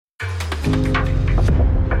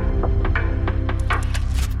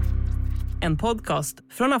En podcast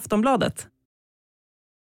från Aftonbladet.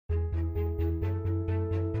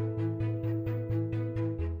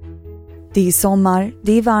 Det är sommar,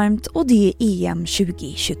 det är varmt och det är EM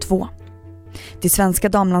 2022. Det svenska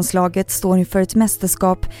damlandslaget står inför ett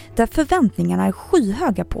mästerskap där förväntningarna är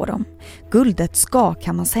skyhöga på dem. Guldet ska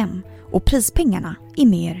kammas hem och prispengarna är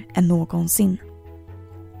mer än någonsin.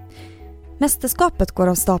 Mästerskapet går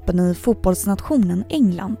av stapeln i fotbollsnationen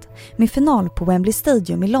England med final på Wembley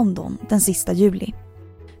Stadium i London den sista juli.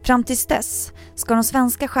 Fram tills dess ska de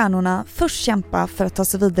svenska stjärnorna först kämpa för att ta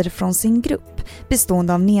sig vidare från sin grupp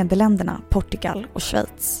bestående av Nederländerna, Portugal och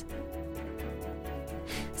Schweiz.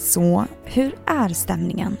 Så hur är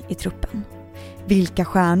stämningen i truppen? Vilka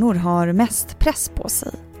stjärnor har mest press på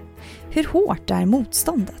sig? Hur hårt är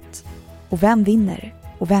motståndet? Och vem vinner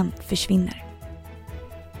och vem försvinner?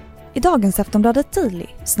 I dagens Aftonbladet Daily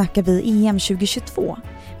snackar vi EM 2022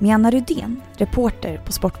 med Anna Rydén, reporter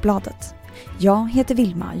på Sportbladet. Jag heter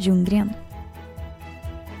Vilma Ljunggren.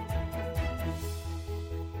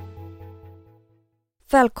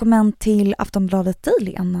 Välkommen till Aftonbladet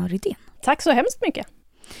Daily, Anna Rydén. Tack så hemskt mycket.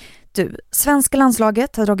 Du, svenska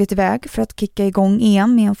landslaget har dragit iväg för att kicka igång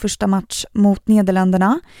EM med en första match mot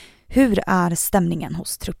Nederländerna. Hur är stämningen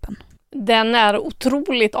hos truppen? Den är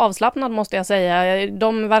otroligt avslappnad måste jag säga.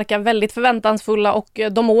 De verkar väldigt förväntansfulla och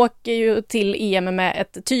de åker ju till EM med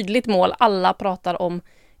ett tydligt mål. Alla pratar om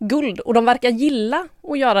guld och de verkar gilla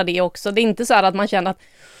att göra det också. Det är inte så här att man känner att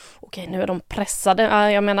okej, nu är de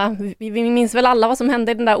pressade. Jag menar, vi minns väl alla vad som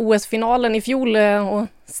hände i den där OS-finalen i fjol och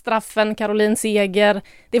straffen, Caroline seger.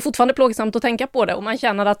 Det är fortfarande plågsamt att tänka på det och man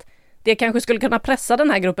känner att det kanske skulle kunna pressa den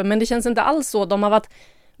här gruppen, men det känns inte alls så. De har varit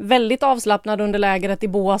väldigt avslappnade under lägret i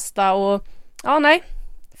Båstad och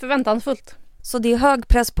förväntansfullt. Så det är hög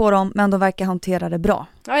press på dem, men de verkar hantera det bra.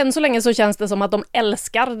 Ja, än så länge så känns det som att de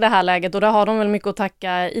älskar det här läget och det har de väl mycket att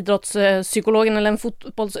tacka idrottspsykologen eller en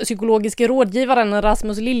fotbollspsykologisk rådgivaren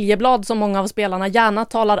Rasmus Liljeblad som många av spelarna gärna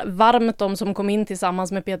talar varmt om, som kom in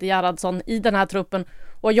tillsammans med Peter Gerhardsson i den här truppen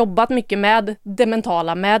och har jobbat mycket med det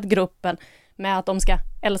mentala, med gruppen, med att de ska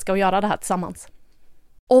älska att göra det här tillsammans.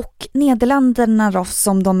 Och Nederländerna då,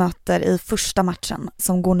 som de möter i första matchen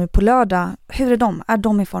som går nu på lördag, hur är de? Är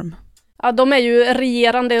de i form? Ja, de är ju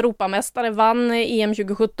regerande Europamästare, vann EM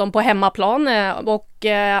 2017 på hemmaplan och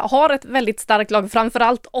har ett väldigt starkt lag,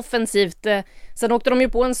 framförallt offensivt. Sen åkte de ju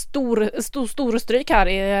på en stor stryk här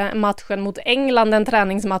i matchen mot England, en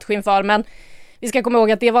träningsmatch inför, men vi ska komma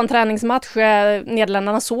ihåg att det var en träningsmatch.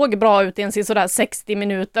 Nederländerna såg bra ut i en sådär 60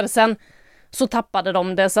 minuter, sen så tappade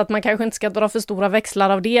de det, så att man kanske inte ska dra för stora växlar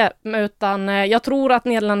av det, utan jag tror att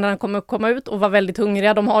Nederländerna kommer komma ut och vara väldigt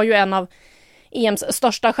hungriga. De har ju en av EMs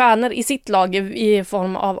största stjärnor i sitt lag i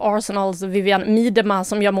form av Arsenals Vivian Miedema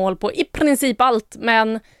som gör mål på i princip allt,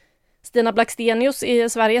 men Stina Blackstenius i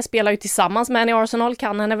Sverige spelar ju tillsammans med henne i Arsenal,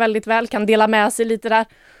 kan henne väldigt väl, kan dela med sig lite där.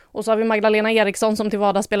 Och så har vi Magdalena Eriksson som till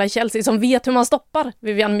vardags spelar i Chelsea som vet hur man stoppar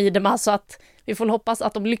Vivian Miedema, så att vi får hoppas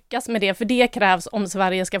att de lyckas med det, för det krävs om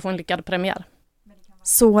Sverige ska få en lyckad premiär.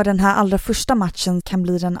 Så den här allra första matchen kan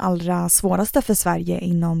bli den allra svåraste för Sverige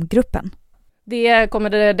inom gruppen? Det kommer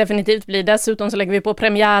det definitivt bli. Dessutom så lägger vi på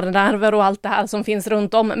premiärnerver och allt det här som finns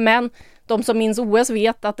runt om. Men de som minns OS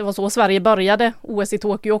vet att det var så Sverige började. OS i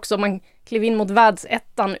Tokyo också. Man klev in mot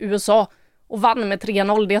världsettan USA och vann med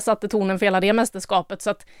 3-0. Det satte tonen för hela det mästerskapet. Så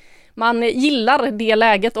att man gillar det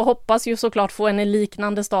läget och hoppas ju såklart få en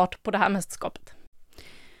liknande start på det här mästerskapet.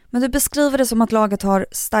 Men du beskriver det som att laget har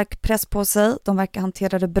stark press på sig. De verkar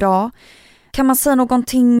hantera det bra. Kan man säga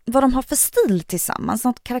någonting vad de har för stil tillsammans?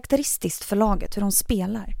 Något karaktäristiskt för laget, hur de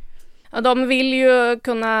spelar? Ja, de vill ju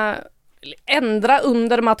kunna ändra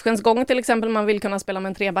under matchens gång till exempel. Man vill kunna spela med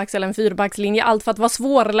en 3-backs eller en 4-backslinje. Allt för att vara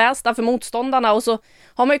svårlästa för motståndarna. Och så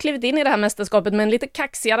har man ju klivit in i det här mästerskapet med en lite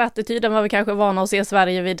kaxigare attityd än vad vi kanske är vana att se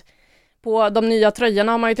Sverige vid. På de nya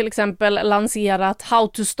tröjorna har man ju till exempel lanserat How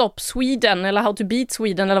to stop Sweden eller How to beat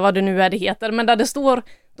Sweden eller vad det nu är det heter. Men där det står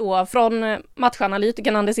då från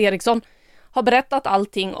matchanalytikern Anders Eriksson har berättat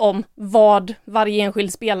allting om vad varje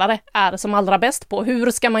enskild spelare är som allra bäst på.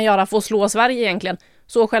 Hur ska man göra för att slå Sverige egentligen?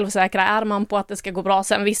 Så självsäkra är man på att det ska gå bra.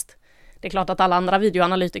 Sen visst, det är klart att alla andra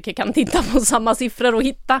videoanalytiker kan titta på samma siffror och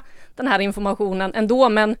hitta den här informationen ändå.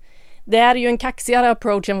 Men det är ju en kaxigare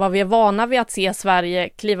approach än vad vi är vana vid att se Sverige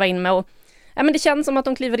kliva in med. Och, men det känns som att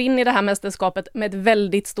de kliver in i det här mästerskapet med ett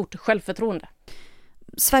väldigt stort självförtroende.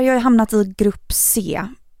 Sverige har ju hamnat i grupp C.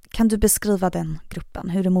 Kan du beskriva den gruppen?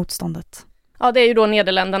 Hur är motståndet? Ja, det är ju då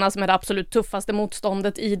Nederländerna som är det absolut tuffaste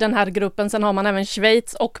motståndet i den här gruppen. Sen har man även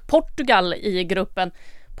Schweiz och Portugal i gruppen.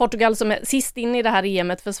 Portugal som är sist in i det här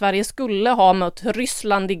EMet, för Sverige skulle ha mött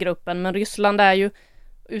Ryssland i gruppen, men Ryssland är ju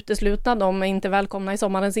uteslutna, de är inte välkomna i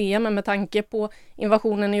sommarens EM med tanke på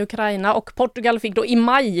invasionen i Ukraina, och Portugal fick då i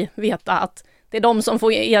maj veta att det är de som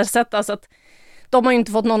får ersätta, så att de har ju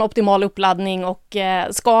inte fått någon optimal uppladdning och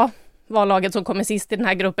ska vara laget som kommer sist i den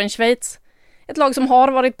här gruppen. Schweiz, ett lag som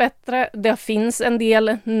har varit bättre, det finns en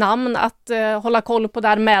del namn att hålla koll på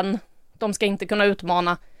där, men de ska inte kunna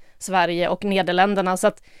utmana Sverige och Nederländerna, så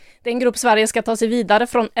att det är en grupp Sverige ska ta sig vidare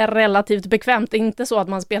från är relativt bekvämt. Det är inte så att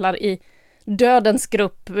man spelar i dödens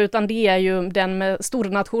grupp, utan det är ju den med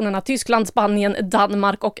stornationerna Tyskland, Spanien,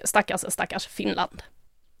 Danmark och stackars Finland.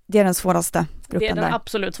 Det är den svåraste gruppen. Det är den där.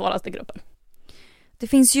 absolut svåraste gruppen. Det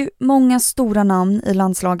finns ju många stora namn i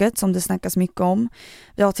landslaget som det snackas mycket om.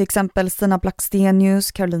 Vi har till exempel Stina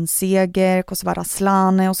Blackstenius, Caroline Seger, Kosovare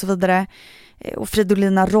Asllani och så vidare. Och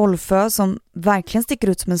Fridolina Rolfö som verkligen sticker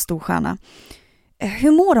ut som en stor stjärna.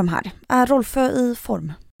 Hur mår de här? Är Rolfö i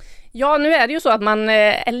form? Ja, nu är det ju så att man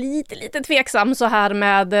är lite tveksam så här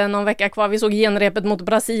med någon vecka kvar. Vi såg genrepet mot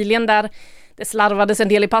Brasilien där det slarvades en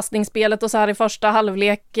del i passningsspelet och så här i första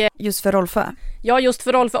halvlek. Just för Rolfö? Ja, just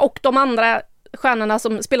för Rolfö och de andra stjärnorna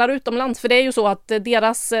som spelar utomlands, för det är ju så att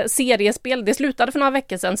deras seriespel, det slutade för några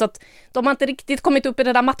veckor sedan, så att de har inte riktigt kommit upp i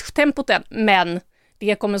det där matchtempot än, men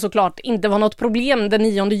det kommer såklart inte vara något problem den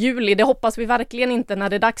 9 juli, det hoppas vi verkligen inte när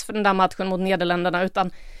det är dags för den där matchen mot Nederländerna,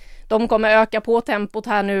 utan de kommer öka på tempot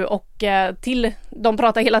här nu och de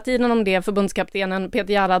pratar hela tiden om det, förbundskaptenen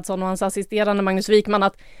Peter Gerhardsson och hans assisterande Magnus Wikman,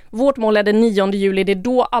 att vårt mål är den 9 juli, det är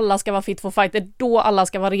då alla ska vara fit for fight, det är då alla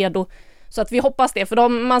ska vara redo. Så att vi hoppas det, för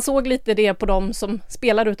man såg lite det på dem som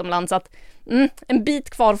spelar utomlands, att en bit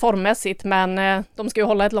kvar formmässigt, men de ska ju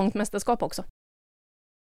hålla ett långt mästerskap också.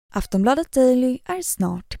 Aftonbladet Daily är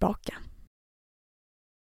snart tillbaka.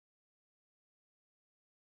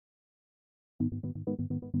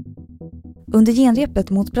 Under genrepet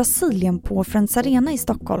mot Brasilien på Friends Arena i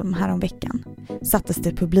Stockholm häromveckan sattes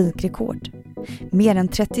det publikrekord. Mer än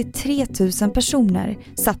 33 000 personer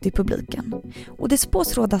satt i publiken och det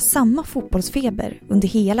spås råda samma fotbollsfeber under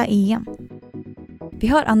hela EM. Vi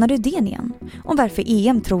hör Anna Rydén igen om varför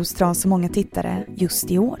EM tros dra så många tittare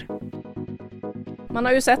just i år. Man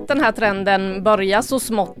har ju sett den här trenden börja så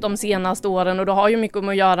smått de senaste åren, och det har ju mycket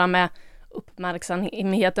att göra med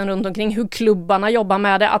uppmärksamheten runt omkring, hur klubbarna jobbar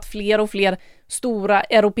med det, att fler och fler stora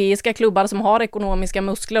europeiska klubbar som har ekonomiska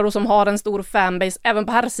muskler och som har en stor fanbase även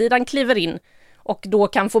på herrsidan kliver in och då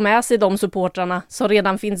kan få med sig de supportrarna som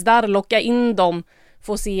redan finns där, locka in dem,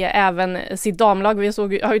 få se även sitt damlag.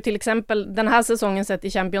 Vi har ju till exempel den här säsongen sett i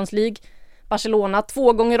Champions League Barcelona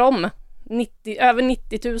 2 gånger om, över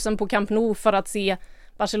 90 000 på Camp Nou för att se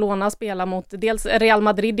Barcelona spela mot dels Real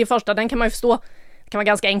Madrid i första, den kan man ju förstå. Det kan vara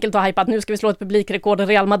ganska enkelt att hypa att nu ska vi slå ett publikrekord,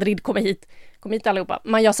 Real Madrid kommer hit allihopa.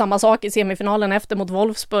 Man gör samma sak i semifinalen efter mot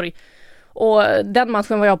Wolfsburg. Och den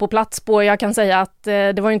matchen var jag på plats på. Jag kan säga att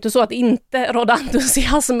det var ju inte så att inte rådde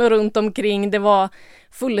entusiasm runt omkring. Det var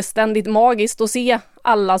fullständigt magiskt att se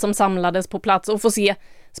alla som samlades på plats och få se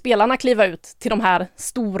spelarna kliva ut till de här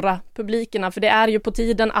stora publikerna. För det är ju på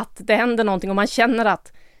tiden att det händer någonting och man känner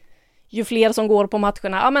att ju fler som går på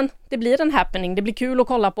matcherna, ja men det blir en happening, det blir kul att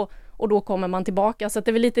kolla på och då kommer man tillbaka. Så att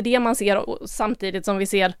det är väl lite det man ser, och samtidigt som vi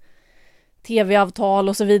ser tv-avtal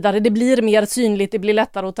och så vidare. Det blir mer synligt, det blir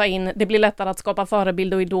lättare att ta in, det blir lättare att skapa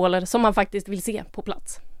förebilder och idoler som man faktiskt vill se på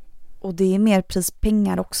plats. Och det är mer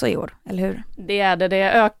prispengar också i år, eller hur? Det är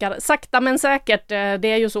det ökar sakta men säkert. Det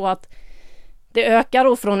är ju så att det ökar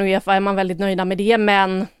och från UEFA är man väldigt nöjda med det,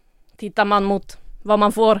 men tittar man mot vad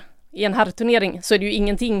man får i en herrturnering så är det ju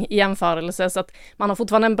ingenting i jämförelse, så att man har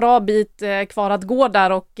fortfarande en bra bit kvar att gå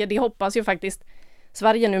där, och det hoppas ju faktiskt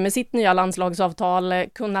Sverige nu med sitt nya landslagsavtal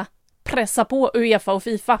kunna pressa på UEFA och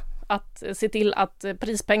FIFA att se till att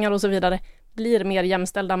prispengar och så vidare blir mer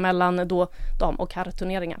jämställda mellan då dam- och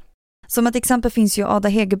herrturneringar. Som ett exempel finns ju Ada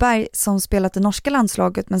Hegerberg som spelat i norska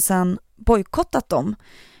landslaget men sen bojkottat dem.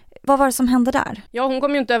 Vad var det som hände där? Ja, hon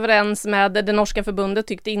kom ju inte överens med det norska förbundet,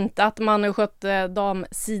 tyckte inte att man skötte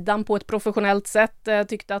damsidan på ett professionellt sätt,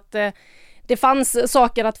 tyckte att det fanns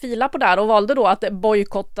saker att fila på där och valde då att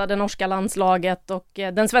bojkotta det norska landslaget. Och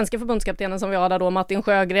den svenska förbundskaptenen som vi har där då, Martin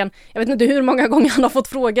Sjögren, jag vet inte hur många gånger han har fått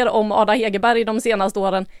frågor om Ada Hegerberg de senaste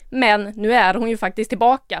åren, men nu är hon ju faktiskt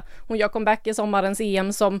tillbaka. Hon gör comeback i sommarens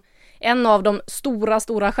EM som en av de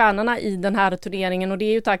stora stjärnorna i den här turneringen, och det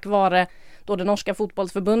är ju tack vare då det norska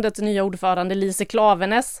fotbollsförbundets nya ordförande Lise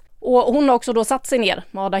Klaveness. Och hon har också då satt sig ner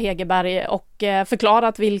med Ada Hegerberg och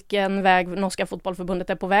förklarat vilken väg norska fotbollsförbundet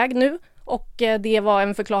är på väg nu. Och det var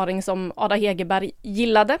en förklaring som Ada Hegerberg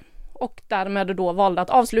gillade och därmed då valde att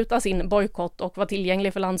avsluta sin bojkott och vara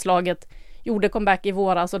tillgänglig för landslaget gjorde comeback i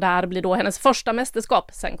våras och det här blir då hennes första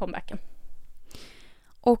mästerskap sen comebacken.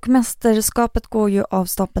 Och mästerskapet går ju av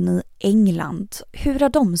stapeln i England. Hur är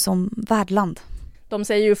de som värdland? De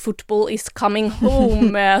säger ju football is coming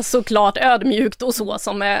home, såklart ödmjukt och så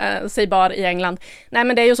som sig bör i England. Nej,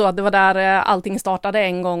 men det är ju så att det var där allting startade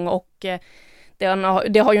en gång och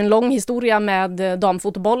det har ju en lång historia med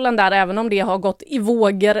damfotbollen där, även om det har gått i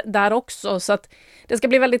vågor där också. Så att det ska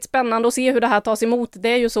bli väldigt spännande att se hur det här tas emot. Det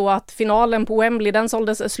är ju så att finalen på Wembley, den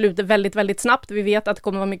såldes slut väldigt, väldigt snabbt. Vi vet att det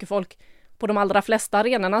kommer vara mycket folk på de allra flesta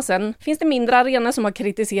arenorna. Sen finns det mindre arenor som har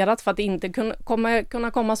kritiserat för att det inte kommer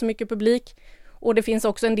kunna komma så mycket publik. Och det finns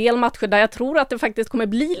också en del matcher där jag tror att det faktiskt kommer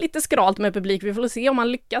bli lite skralt med publik. Vi får se om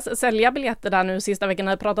man lyckas sälja biljetter där nu sista veckan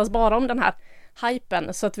när det pratas bara om den här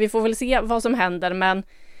hypen. Så att vi får väl se vad som händer. Men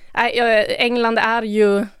England är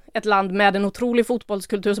ju ett land med en otrolig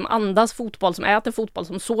fotbollskultur som andas fotboll, som äter fotboll,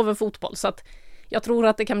 som sover fotboll. Så att jag tror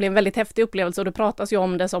att det kan bli en väldigt häftig upplevelse och det pratas ju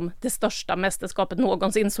om det som det största mästerskapet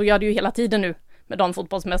någonsin. Så gör det ju hela tiden nu med de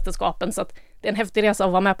fotbollsmästerskapen. Så att det är en häftig resa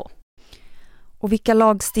att vara med på. Och vilka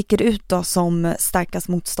lag sticker ut då som starkast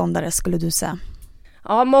motståndare skulle du säga?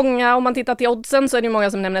 Ja, många, om man tittar till oddsen så är det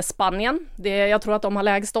många som nämner Spanien. Jag tror att de har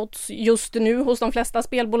lägst odds just nu hos de flesta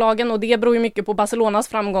spelbolagen och det beror ju mycket på Barcelonas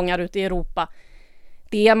framgångar ute i Europa.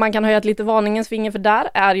 Det man kan höja ett lite varningens finger för där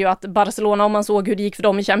är ju att Barcelona, om man såg hur det gick för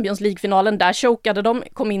dem i Champions League-finalen, där chokade de,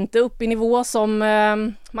 kom inte upp i nivå som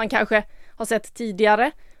man kanske har sett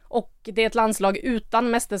tidigare. Och det är ett landslag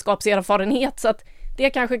utan mästerskapserfarenhet så att det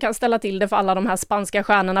kanske kan ställa till det för alla de här spanska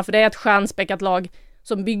stjärnorna, för det är ett stjärnspäckat lag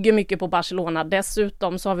som bygger mycket på Barcelona.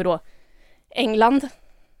 Dessutom så har vi då England,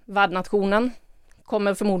 värdnationen,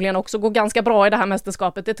 kommer förmodligen också gå ganska bra i det här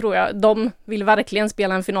mästerskapet, det tror jag. De vill verkligen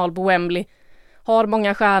spela en final på Wembley. Har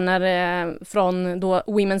många stjärnor från då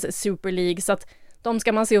Women's Super League, så att de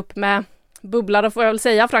ska man se upp med. Bubblare får jag väl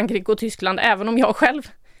säga, Frankrike och Tyskland, även om jag själv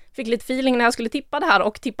fick lite feeling när jag skulle tippa det här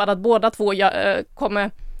och tippade att båda två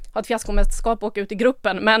kommer ha ett fiaskomästerskap och åka ut i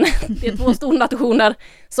gruppen, men det är två stornationer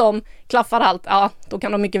som klaffar allt. Ja, då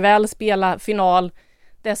kan de mycket väl spela final.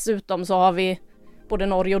 Dessutom så har vi både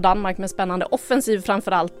Norge och Danmark med spännande offensiv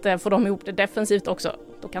framförallt. Får de ihop det defensivt också,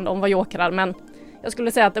 då kan de vara jokrar. Men jag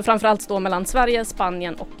skulle säga att det framförallt står mellan Sverige,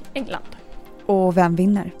 Spanien och England. Och vem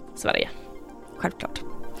vinner? Sverige. Självklart.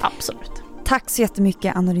 Absolut. Tack så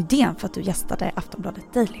jättemycket Anna Rydén för att du gästade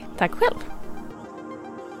Aftonbladet Daily. Tack själv.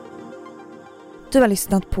 Du har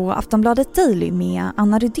lyssnat på Aftonbladet Daily med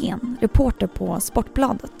Anna Rydén, reporter på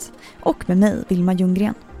Sportbladet, och med mig, Vilma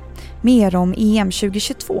Ljunggren. Mer om EM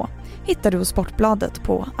 2022 hittar du hos Sportbladet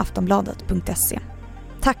på aftonbladet.se.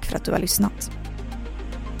 Tack för att du har lyssnat.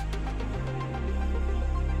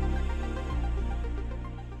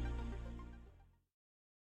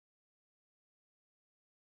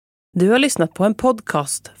 Du har lyssnat på en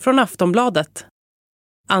podcast från Aftonbladet.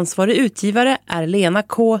 Ansvarig utgivare är Lena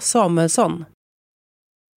K. Samuelsson.